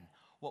back then,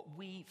 what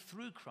we,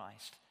 through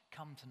Christ,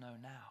 come to know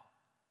now.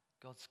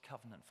 God's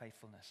covenant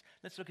faithfulness.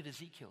 Let's look at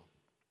Ezekiel.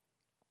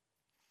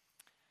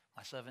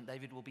 My servant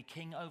David will be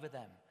king over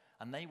them,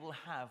 and they will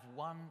have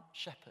one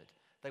shepherd.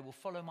 They will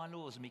follow my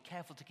laws and be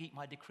careful to keep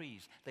my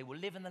decrees. They will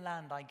live in the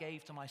land I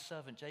gave to my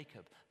servant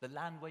Jacob, the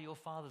land where your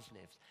fathers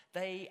lived.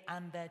 They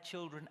and their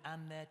children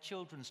and their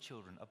children's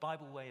children, a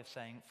Bible way of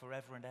saying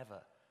forever and ever,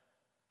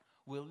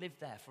 will live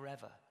there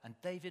forever. And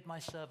David, my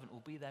servant,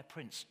 will be their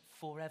prince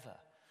forever.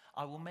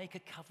 I will make a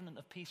covenant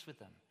of peace with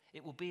them.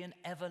 It will be an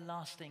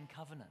everlasting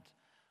covenant.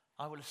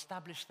 I will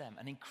establish them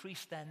and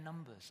increase their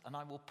numbers, and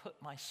I will put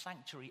my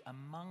sanctuary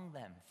among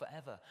them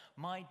forever.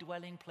 My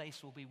dwelling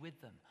place will be with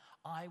them.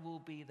 I will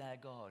be their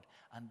God,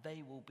 and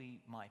they will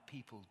be my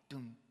people.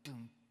 Dum,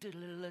 dum,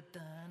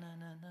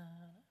 diddle-a-da-na-na-na.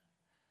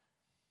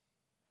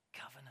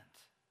 Covenant.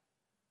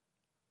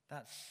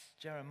 That's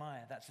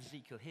Jeremiah, that's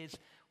Ezekiel. Here's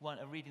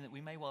a reading that we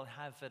may well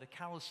have at a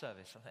carol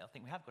service. I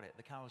think we have got it at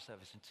the carol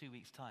service in 2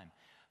 weeks' time,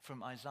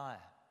 from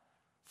Isaiah.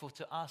 For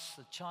to us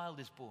a child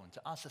is born,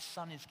 to us a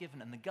son is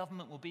given, and the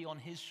government will be on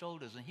his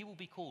shoulders, and he will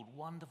be called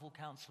Wonderful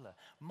Counselor,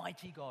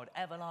 Mighty God,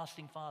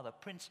 Everlasting Father,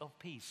 Prince of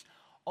Peace.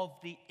 Of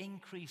the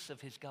increase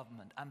of his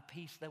government and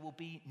peace there will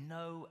be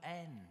no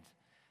end.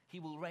 He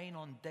will reign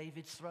on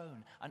David's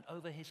throne and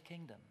over his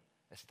kingdom,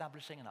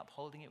 establishing and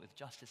upholding it with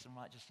justice and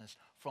righteousness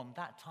from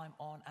that time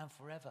on and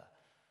forever.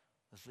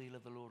 The zeal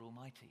of the Lord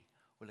Almighty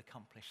will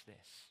accomplish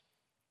this.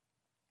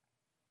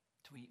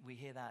 We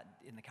hear that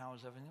in the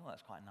carols over, oh,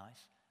 that's quite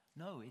nice.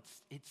 No,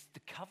 it's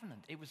the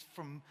covenant. It was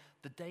from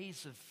the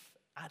days of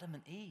Adam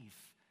and Eve,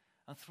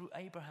 and through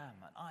Abraham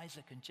and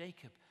Isaac and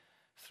Jacob,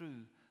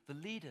 through the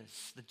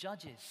leaders, the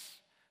judges,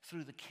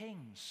 through the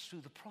kings,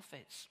 through the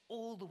prophets,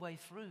 all the way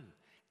through,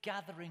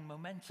 gathering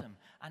momentum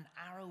and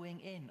arrowing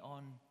in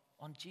on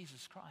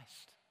Jesus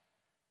Christ.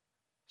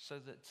 So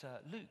that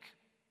Luke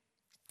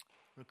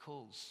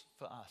recalls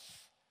for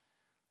us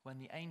when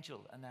the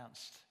angel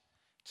announced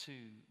to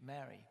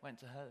Mary, went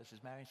to her, this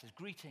is Mary, and says,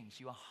 "Greetings,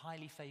 you are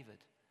highly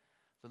favored.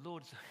 The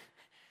Lord's..."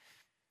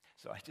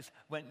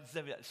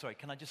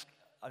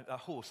 A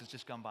horse has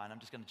just gone by and I'm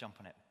just going to jump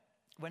on it.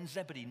 When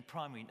Zebedee in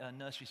primary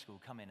nursery school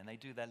come in and they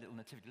do their little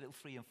nativity, little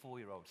 3 and 4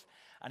 year olds,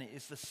 and it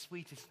is the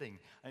sweetest thing.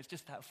 And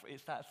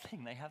it's that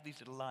thing. They have these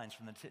little lines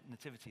from the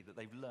nativity that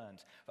they've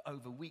learned for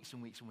over weeks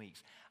and weeks and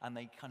weeks, and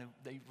they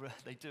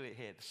do it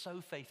here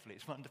so faithfully.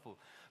 It's wonderful.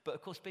 But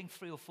of course, being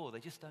 3 or 4, they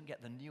just don't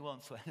get the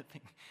nuance or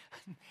anything.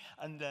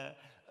 And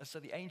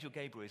so the angel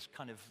Gabriel is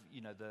kind of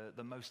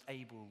the most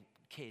able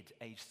kid,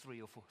 aged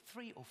 3 or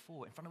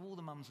 4, in front of all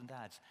the mums and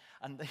dads.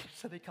 And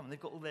they come and they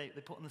put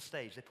on the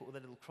stage, they put all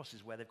their little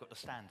crosses where they've got to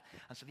stand.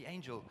 And so the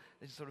angel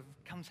sort of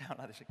comes out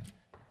like this.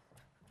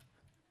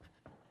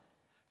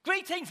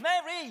 "Greetings,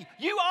 Mary,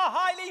 you are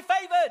highly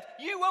favored.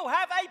 You will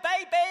have a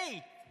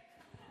baby."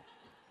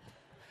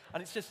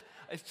 And I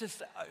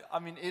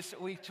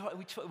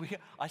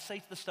say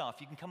to the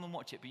staff, you can come and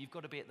watch it, but you've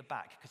got to be at the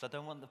back because I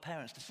don't want the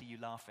parents to see you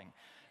laughing.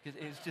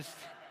 Because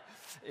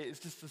it's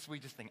just the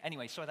sweetest thing.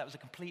 Anyway, sorry, that was a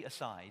complete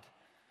aside.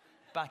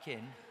 Back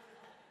in.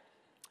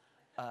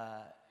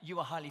 You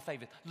are highly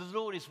favored. The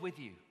Lord is with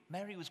you.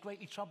 Mary was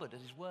greatly troubled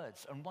at his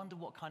words and wondered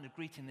what kind of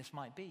greeting this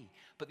might be.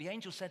 But the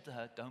angel said to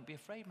her, "Don't be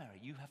afraid, Mary.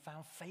 You have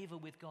found favor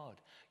with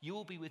God. You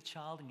will be with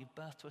child and give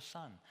birth to a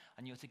son,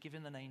 and you are to give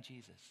him the name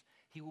Jesus.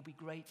 He will be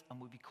great and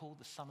will be called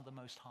the Son of the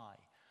Most High.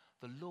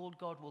 The Lord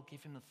God will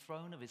give him the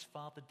throne of his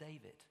father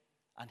David,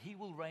 and he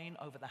will reign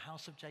over the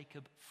house of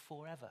Jacob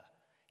forever.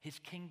 His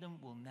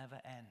kingdom will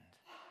never end."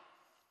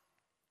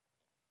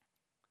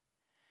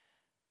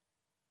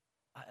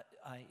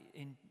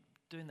 In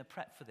doing the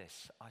prep for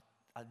this,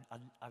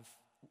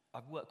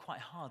 I've worked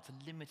quite hard to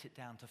limit it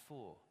down to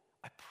 4.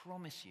 I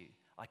promise you,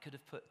 I could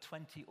have put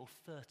 20 or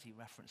 30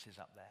 references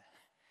up there.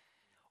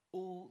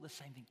 All the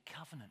same thing,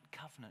 covenant,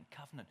 covenant,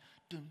 covenant.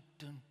 Dun,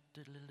 dun,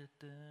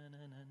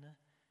 da-da-da-da-da-da-da.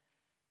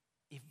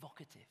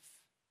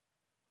 Evocative.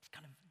 It's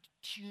kind of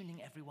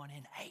tuning everyone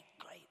in. Hey,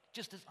 great.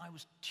 Just as I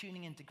was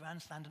tuning into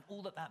Grandstand and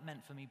all that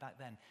meant for me back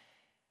then.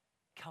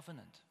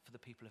 Covenant for the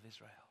people of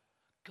Israel.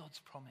 God's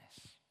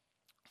promise.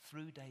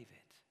 Through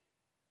David,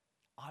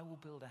 I will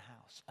build a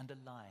house and a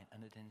line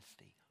and a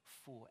dynasty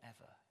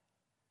forever.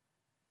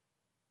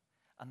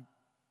 And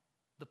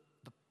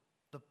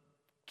the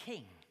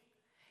king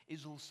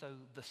is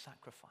also the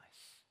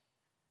sacrifice.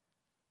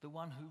 The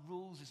one who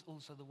rules is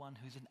also the one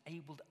who's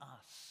enabled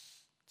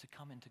us to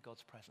come into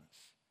God's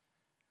presence,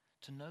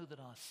 to know that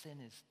our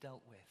sin is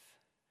dealt with,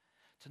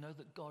 to know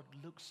that God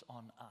looks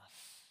on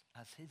us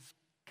as his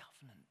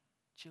covenant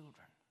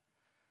children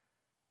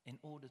in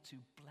order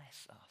to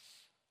bless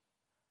us.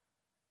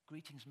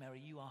 "Greetings, Mary,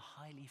 you are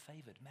highly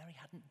favored." Mary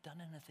hadn't done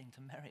anything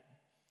to merit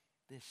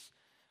this,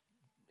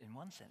 in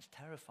one sense,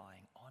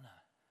 terrifying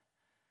honor.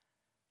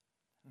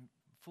 And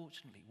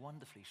fortunately,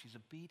 wonderfully, she's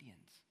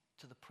obedient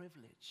to the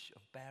privilege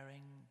of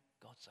bearing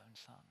God's own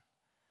son.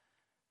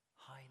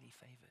 Highly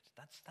favored.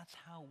 That's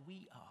how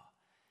we are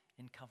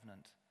in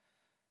covenant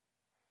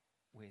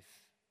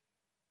with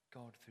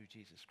God through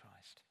Jesus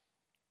Christ.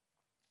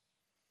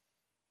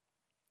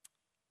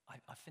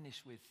 I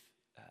finish with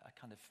a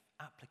kind of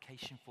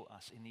application for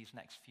us in these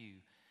next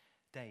few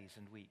days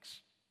and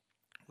weeks.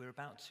 We're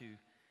about to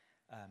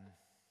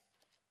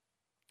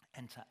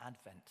enter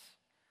Advent,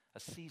 a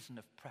season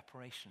of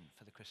preparation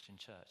for the Christian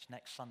church.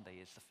 Next Sunday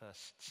is the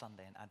first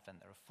Sunday in Advent.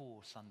 There are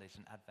 4 Sundays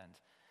in Advent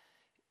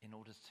in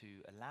order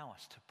to allow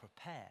us to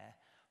prepare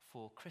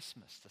for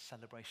Christmas, the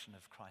celebration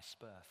of Christ's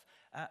birth.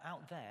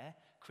 Out there,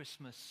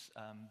 Christmas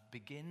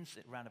begins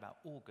around about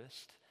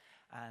August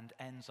and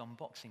ends on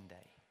Boxing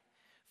Day.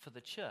 For the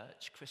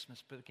church,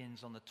 Christmas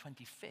begins on the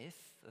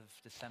 25th of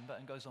December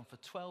and goes on for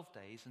 12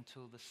 days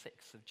until the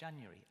 6th of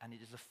January. And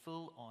it is a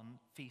full-on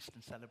feast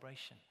and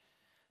celebration.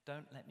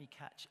 Don't let me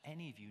catch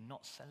any of you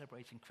not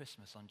celebrating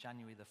Christmas on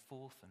January the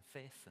 4th and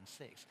 5th and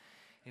 6th.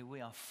 Here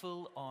we are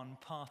full-on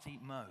party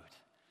mode,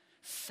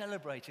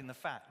 celebrating the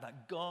fact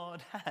that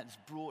God has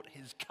brought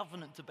his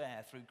covenant to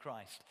bear through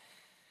Christ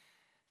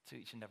to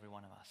each and every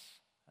one of us.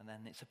 And then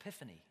it's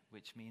Epiphany,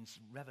 which means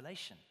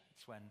revelation.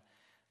 It's when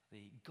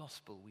the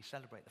gospel, we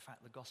celebrate the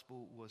fact the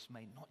gospel was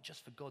made not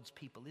just for God's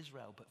people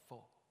Israel, but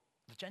for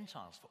the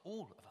Gentiles, for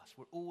all of us.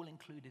 We're all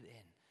included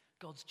in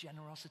God's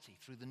generosity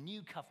through the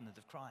new covenant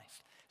of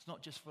Christ. It's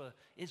not just for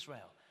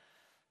Israel,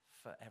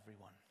 for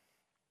everyone.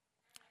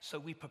 So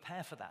we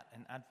prepare for that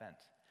in Advent.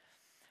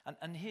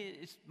 And here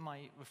is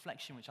my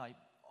reflection, which I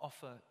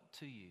offer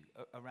to you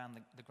around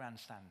the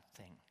grandstand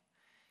thing.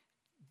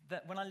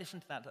 That when I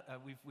listened to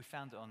that, we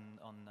found it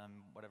on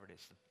whatever it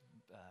is,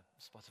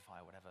 Spotify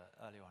or whatever,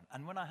 earlier on.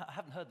 And when I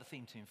haven't heard the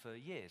theme tune for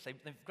years.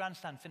 The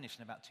grandstand finished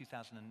in about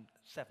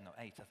 2007 or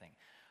 8, I think.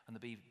 And the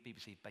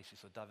BBC basically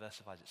sort of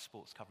diversifies its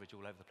sports coverage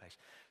all over the place.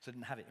 So it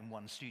didn't have it in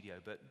one studio,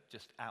 but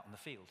just out in the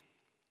field.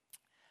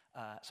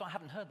 So I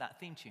haven't heard that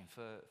theme tune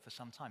for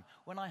some time.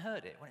 When I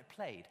heard it, when it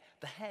played,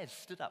 the hairs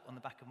stood up on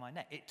the back of my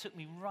neck. It took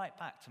me right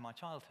back to my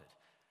childhood.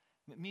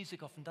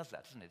 Music often does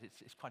that, doesn't it?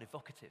 It's quite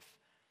evocative.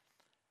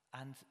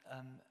 And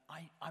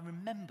I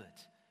remembered.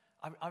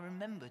 I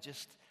remember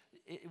just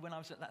when I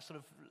was at that sort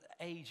of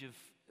age of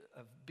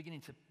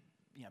beginning to,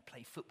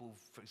 play football,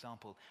 for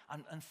example,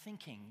 and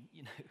thinking,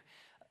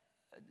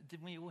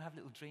 didn't we all have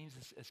little dreams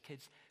as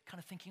kids? Kind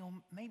of thinking,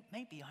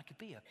 maybe I could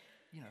be a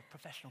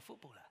professional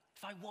footballer.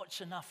 If I watch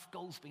enough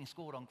goals being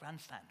scored on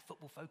Grandstand,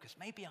 Football Focus,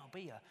 maybe I'll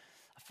be a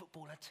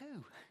footballer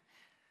too.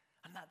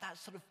 And that's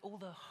sort of all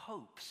the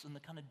hopes and the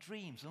kind of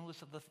dreams and all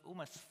this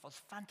almost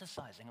was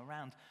fantasizing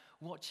around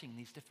watching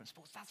these different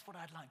sports. That's what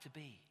I'd like to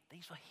be.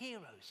 These were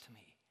heroes to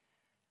me.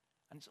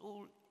 And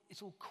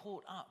it's all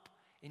caught up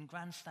in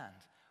Grandstand,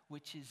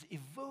 which is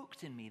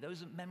evoked in me.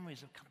 Those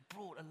memories are kind of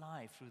brought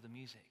alive through the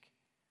music.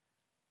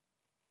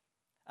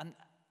 And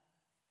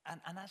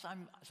as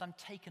I'm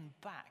taken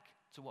back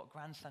to what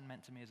Grandstand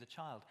meant to me as a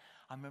child,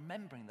 I'm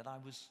remembering that I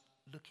was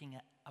looking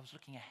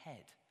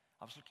ahead.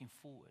 I was looking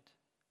forward.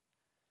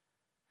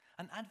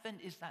 And Advent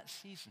is that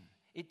season.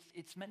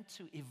 It's meant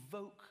to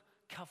evoke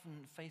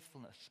covenant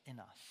faithfulness in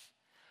us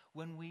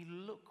when we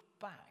look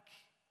back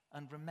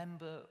and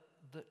remember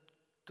that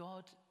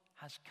God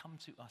has come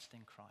to us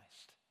in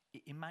Christ.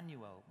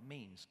 Emmanuel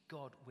means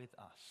God with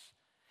us.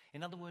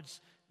 In other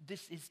words,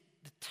 this is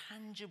the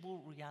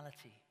tangible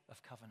reality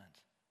of covenant.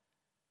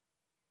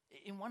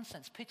 In one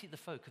sense, pity the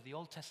folk of the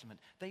Old Testament.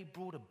 They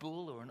brought a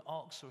bull or an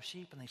ox or a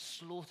sheep and they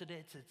slaughtered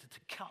it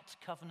to cut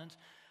covenant.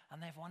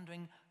 And they're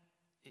wondering,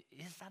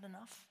 is that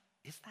enough?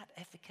 Is that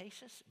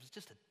efficacious? It was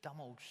just a dumb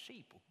old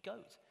sheep or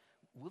goat.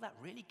 Will that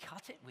really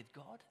cut it with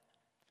God?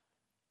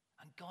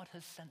 And God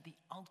has sent the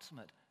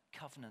ultimate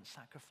covenant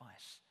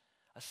sacrifice,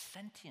 a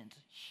sentient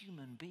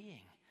human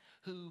being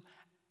who,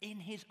 in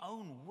his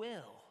own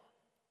will,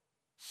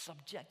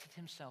 subjected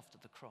himself to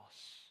the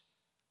cross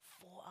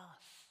for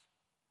us.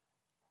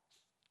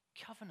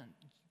 Covenant,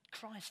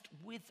 Christ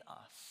with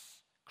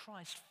us,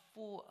 Christ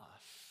for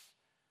us.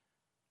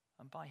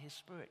 And by his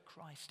Spirit,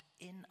 Christ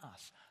in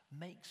us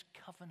makes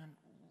covenant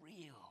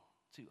real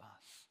to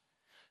us.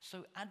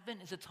 So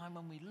Advent is a time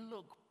when we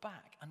look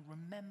back and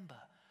remember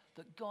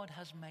that God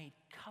has made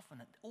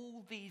covenant,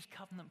 all these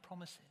covenant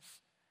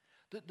promises,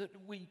 that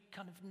we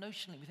kind of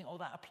notionally, we think,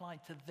 that applied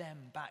to them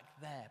back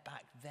there,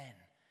 back then.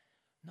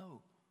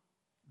 No,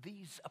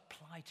 these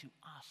apply to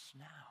us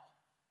now.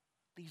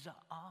 These are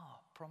our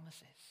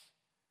promises.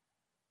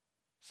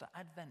 So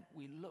Advent,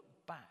 we look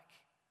back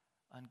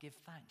and give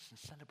thanks and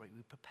celebrate.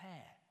 We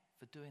prepare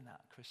for doing that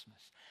at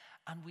Christmas.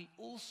 And we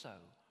also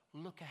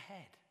look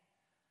ahead.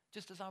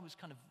 Just as I was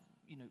kind of,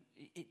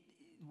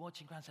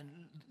 watching Grandstand,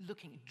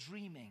 looking,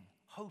 dreaming,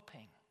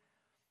 hoping.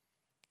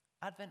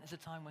 Advent is a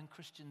time when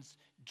Christians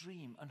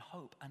dream and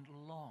hope and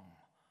long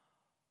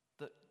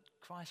that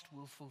Christ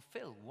will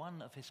fulfill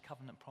one of his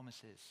covenant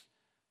promises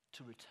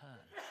to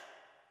return.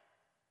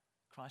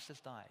 Christ has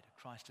died.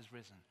 Christ has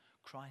risen.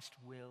 Christ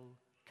will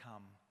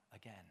come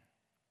again.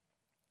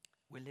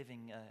 We're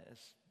living, as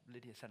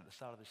Lydia said at the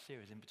start of this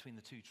series, in between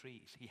the two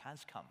trees. He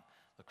has come,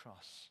 the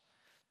cross,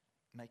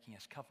 making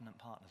us covenant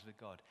partners with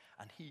God.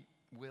 And he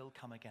will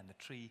come again, the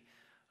tree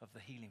of the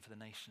healing for the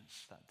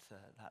nations,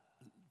 that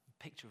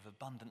picture of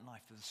abundant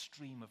life, the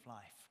stream of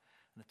life,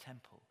 and the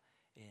temple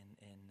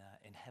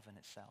in heaven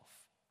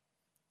itself.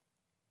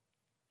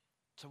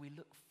 So we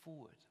look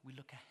forward, we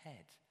look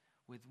ahead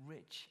with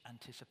rich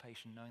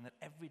anticipation, knowing that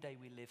every day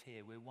we live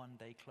here, we're one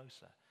day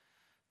closer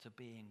to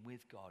being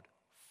with God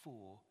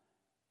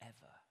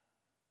forever.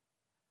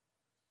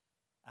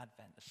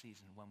 Advent, a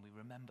season when we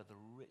remember the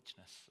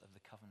richness of the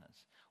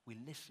covenants. We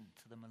listen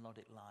to the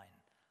melodic line.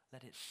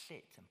 Let it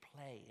sit and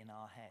play in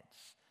our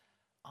heads.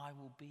 I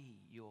will be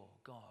your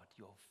God,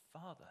 your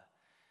Father,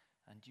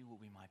 and you will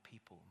be my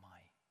people, my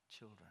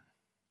children.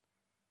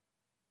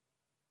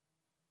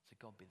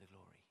 God be the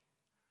glory.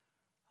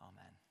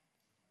 Amen.